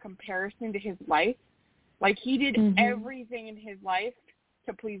comparison to his life. Like, he did everything in his life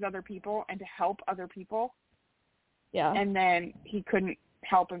to please other people and to help other people. Yeah. And then he couldn't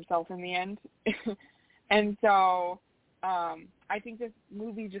help himself in the end. And so I think this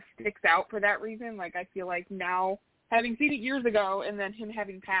movie just sticks out for that reason. Like, I feel like now, having seen it years ago and then him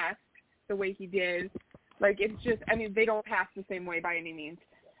having passed the way he did, like, it's just, I mean, they don't pass the same way by any means.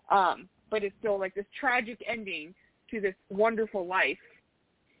 But it's still like this tragic ending to this wonderful life.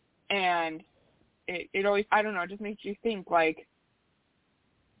 And it always, I don't know, it just makes you think, like,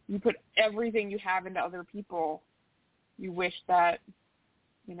 you put everything you have into other people, you wish that,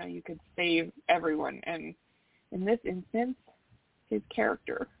 you know, you could save everyone. And in this instance, his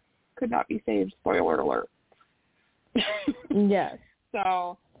character could not be saved. Spoiler alert. Yes.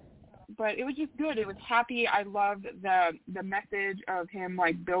 So, but it was just good. It was happy. I loved the message of him,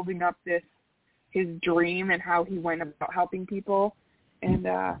 like, building up his dream and how he went about helping people. And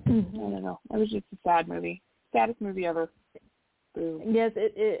I don't know. It was just a sad movie. Saddest movie ever. Boo. Yes,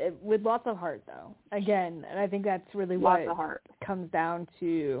 it with lots of heart, though. Again, and I think that's really what comes down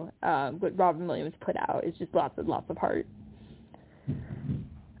to what Robin Williams put out is just lots of heart.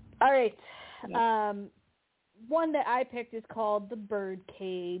 All right. Yep. One that I picked is called The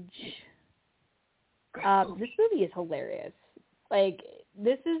Birdcage. This movie is hilarious. Like,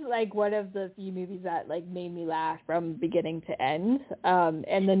 this is like one of the few movies that like made me laugh from beginning to end.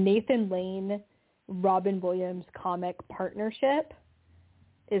 And the Nathan Lane Robin Williams comic partnership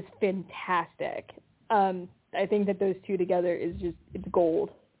is fantastic. I think that those two together is just, it's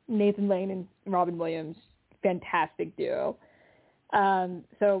gold. Nathan Lane and Robin Williams, fantastic duo.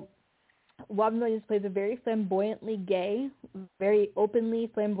 So Robin Williams plays a very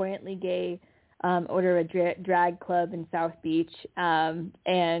openly flamboyantly gay owner of a drag club in South Beach. And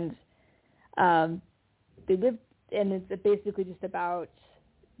they live, and it's basically just about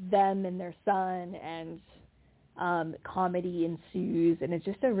them and their son, and comedy ensues, and it's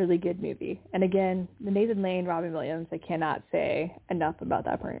just a really good movie. And again, the Nathan Lane, Robin Williams, I cannot say enough about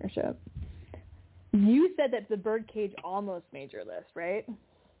that partnership. You said that The Birdcage almost made your list, right?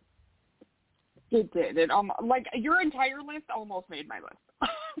 It did. It almost, like, your entire list almost made my list.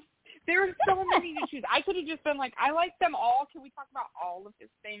 There are so many to choose. I could have just been like, I like them all. Can we talk about all of his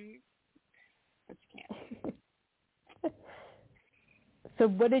things? But you can't. So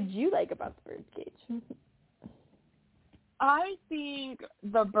what did you like about The Birdcage? I think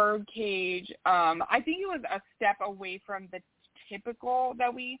The Birdcage, I think it was a step away from the typical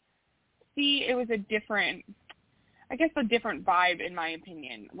that we see. It was a different vibe, in my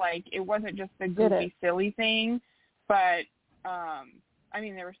opinion. Like, it wasn't just the goofy, silly thing, but, I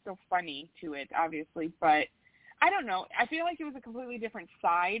mean, they were still funny to it, obviously, but I don't know. I feel like it was a completely different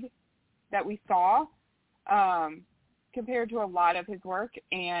side that we saw, compared to a lot of his work,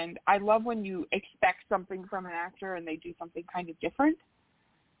 and I love when you expect something from an actor and they do something kind of different.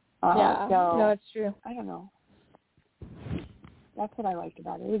 Yeah, so, no, it's true. I don't know. That's what I liked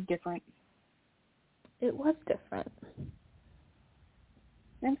about it. It was different. It was different.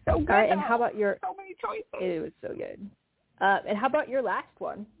 And so good. All right, and how about your... So many choices. It was so good. And how about your last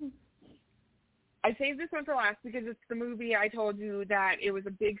one? I saved this one for last because it's the movie I told you that it was a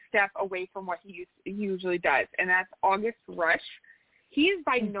big step away from what he usually does, and that's August Rush. He is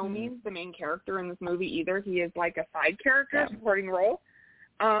by no means the main character in this movie either. He is like a side character, supporting role.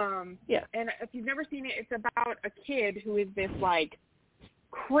 Yeah. And if you've never seen it, it's about a kid who is this, like,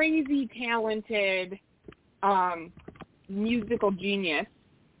 crazy talented musical genius.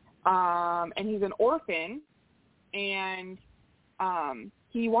 And he's an orphan, and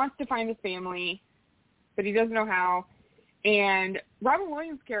he wants to find his family, but he doesn't know how. And Robin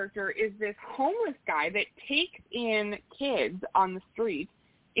Williams' character is this homeless guy that takes in kids on the street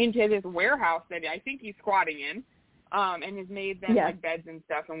into this warehouse that I think he's squatting in, and has made them like beds and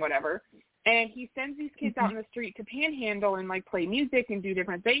stuff and whatever. And he sends these kids out in the street to panhandle and like play music and do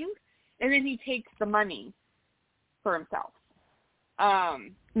different things, and then he takes the money for himself. So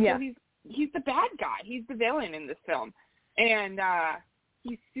he's the bad guy. He's the villain in this film, and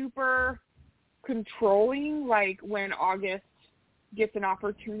he's super controlling. Like when August gets an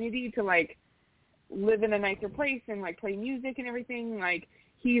opportunity to like live in a nicer place and like play music and everything, like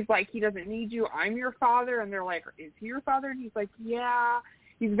he's like, he doesn't need you, I'm your father. And they're like, is he your father? And he's like, yeah.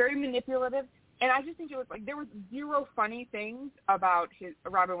 He's very manipulative. And I just think it was like, there was zero funny things about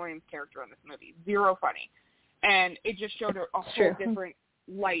Robin Williams' character in this movie. Zero funny. And it just showed a whole different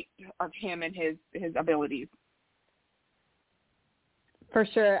light of him and his abilities. For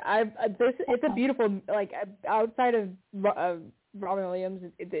sure. It's a beautiful, like, outside of Robin Williams,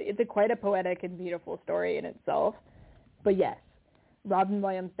 it's quite a poetic and beautiful story in itself. But yes, Robin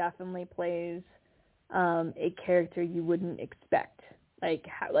Williams definitely plays a character you wouldn't expect. Like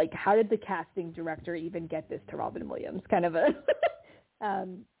how did the casting director even get this to Robin Williams? Kind of a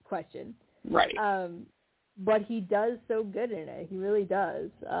question. Right. But he does so good in it. He really does.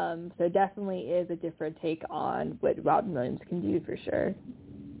 So definitely is a different take on what Robin Williams can do for sure.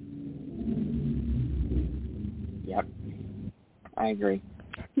 Yep. I agree.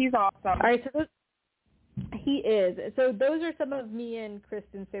 He's awesome. All right, so he is. So those are some of me and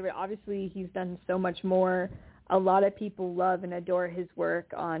Kristen's favorite. Obviously, he's done so much more. A lot of people love and adore his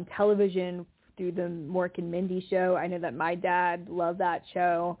work on television through the Mork and Mindy show. I know that my dad loved that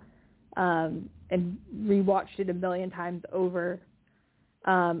show and rewatched it a million times over.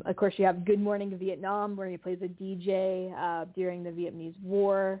 Of course, you have Good Morning Vietnam, where he plays a DJ during the Vietnamese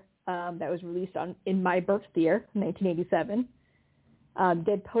War that was released in my birth year, 1987.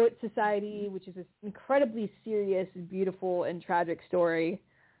 Dead Poet Society, which is an incredibly serious, beautiful, and tragic story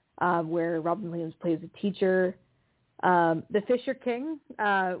where Robin Williams plays a teacher. The Fisher King,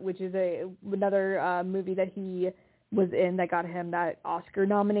 which is another movie that he was in that got him that Oscar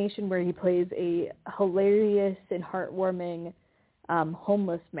nomination, where he plays a hilarious and heartwarming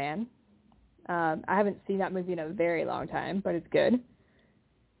homeless man. I haven't seen that movie in a very long time, but it's good.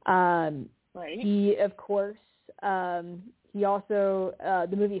 Right. He, of course, he also,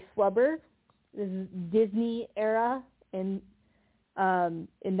 the movie Flubber, this is Disney era in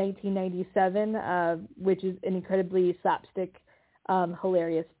 1997, which is an incredibly slapstick,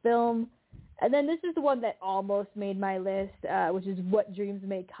 hilarious film. And then this is the one that almost made my list, which is What Dreams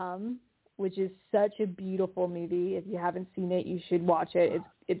May Come, which is such a beautiful movie. If you haven't seen it, you should watch it.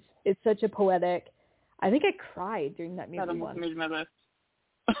 It's such a poetic. I think I cried during that movie. That almost made my list.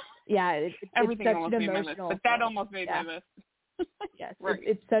 Yeah, it's everything such almost an made my emotional list, but that film. almost made my list. Yes, right.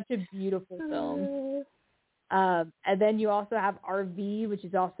 It's such a beautiful film. And then you also have RV, which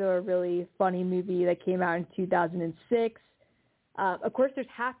is also a really funny movie that came out in 2006. Of course, there's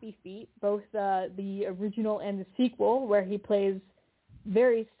Happy Feet, both the original and the sequel, where he plays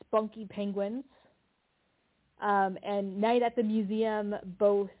very spunky penguins. And Night at the Museum,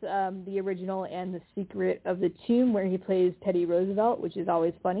 both the original and the Secret of the Tomb, where he plays Teddy Roosevelt, which is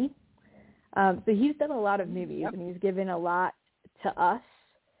always funny. So he's done a lot of movies, and he's given a lot to us,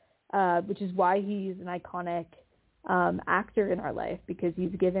 which is why he's an iconic actor in our life, because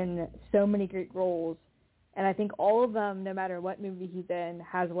he's given so many great roles. And I think all of them, no matter what movie he's in,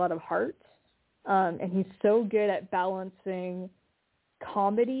 has a lot of heart. And he's so good at balancing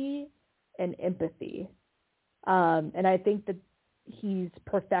comedy and empathy. And I think that he's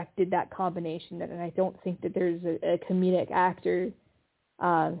perfected that combination. And I don't think that there's a comedic actor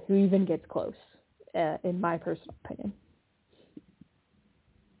who even gets close, in my personal opinion.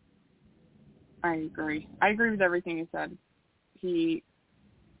 I agree. I agree with everything you said. He's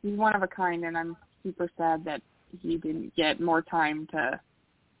one of a kind, and I'm super sad that he didn't get more time to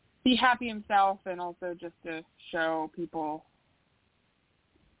be happy himself, and also just to show people,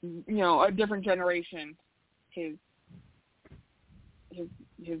 a different generation, his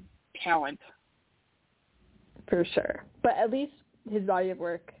talent. For sure. But at least his body of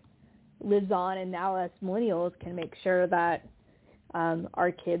work lives on, and now us millennials can make sure that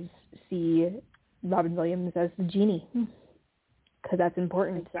our kids see Robin Williams as the genie, because that's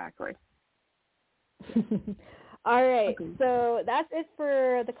important. Exactly. All right, Okay. so that's it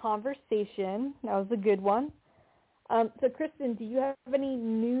for the conversation. That was a good one. So, Kristin, do you have any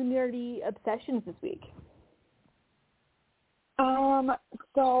new nerdy obsessions this week?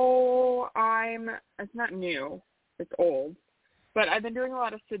 So it's not new, it's old, but I've been doing a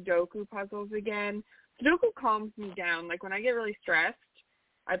lot of Sudoku puzzles again. Sudoku calms me down. Like, when I get really stressed,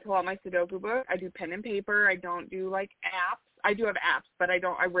 I pull out my Sudoku book. I do pen and paper. I don't do, like, apps. I do have apps, but I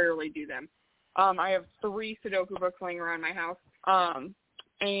rarely do them. I have 3 Sudoku books laying around my house,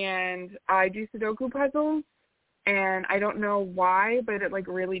 and I do Sudoku puzzles, and I don't know why, but it, like,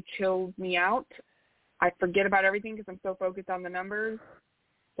 really chills me out. I forget about everything because I'm so focused on the numbers.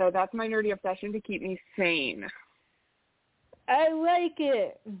 So that's my nerdy obsession to keep me sane. I like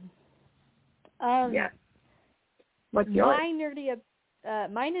it. Yes. What's yours? My nerdy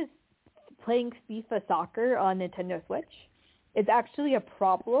mine is playing FIFA Soccer on Nintendo Switch. It's actually a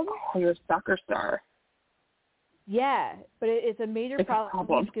problem. Oh, you're a soccer star. Yeah, but it's a major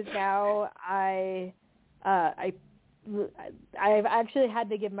problem because now I've actually had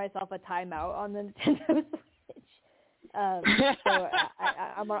to give myself a timeout on the Nintendo Switch. So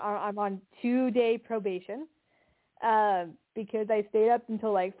I'm on 2-day probation because I stayed up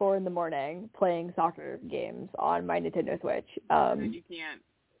until like 4 a.m. playing soccer games on my Nintendo Switch. And you can't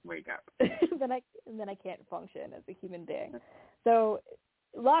wake up. then I can't function as a human being. So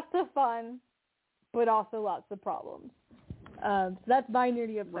lots of fun, but also lots of problems. So that's my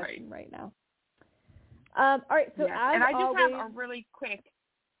nerdy obsession right now. All right, so and I just have a really quick.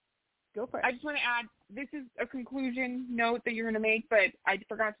 Go for it. I just want to add, this is a conclusion note that you're going to make, but I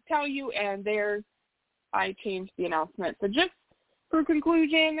forgot to tell you, and I changed the announcement. So just for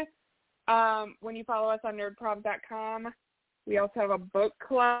conclusion, when you follow us on nerdprobs.com, we also have a book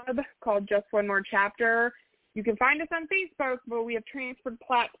club called Just One More Chapter. You can find us on Facebook, but we have transferred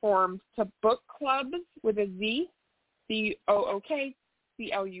platforms to book clubs with a Z, COOK,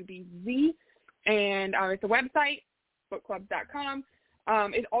 CLUBZ. And it's a website, bookclubs.com.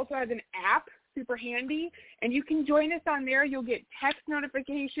 It also has an app, super handy, and you can join us on there. You'll get text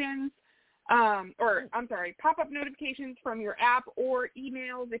notifications, pop-up notifications from your app or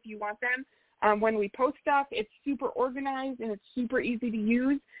emails if you want them. When we post stuff, it's super organized and it's super easy to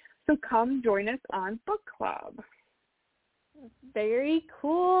use. So come join us on Book Club. Very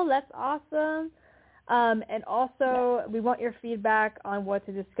cool. That's awesome. And also, we want your feedback on what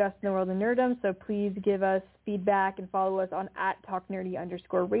to discuss in the world of nerddom, so please give us feedback and follow us on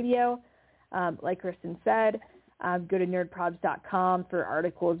 @talknerdy_radio. Like Kristin said, go to nerdprobs.com for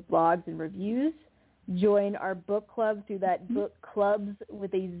articles, blogs, and reviews. Join our book club through that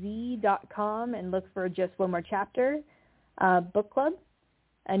bookclubs.com and look for Just One More Chapter book club.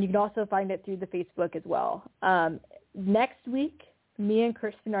 And you can also find it through the Facebook as well. Next week, me and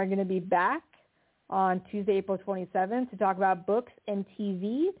Kristin are going to be back on Tuesday, April 27th to talk about books and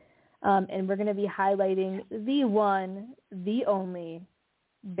TV. And we're going to be highlighting the one, the only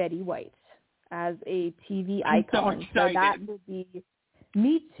Betty White as a TV icon. So that will be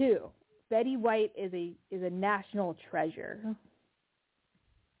me too. Betty White is a national treasure.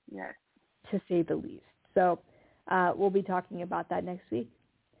 Yes. To say the least. So we'll be talking about that next week.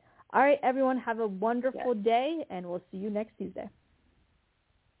 All right, everyone, have a wonderful day, and we'll see you next Tuesday.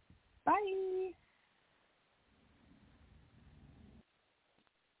 Bye.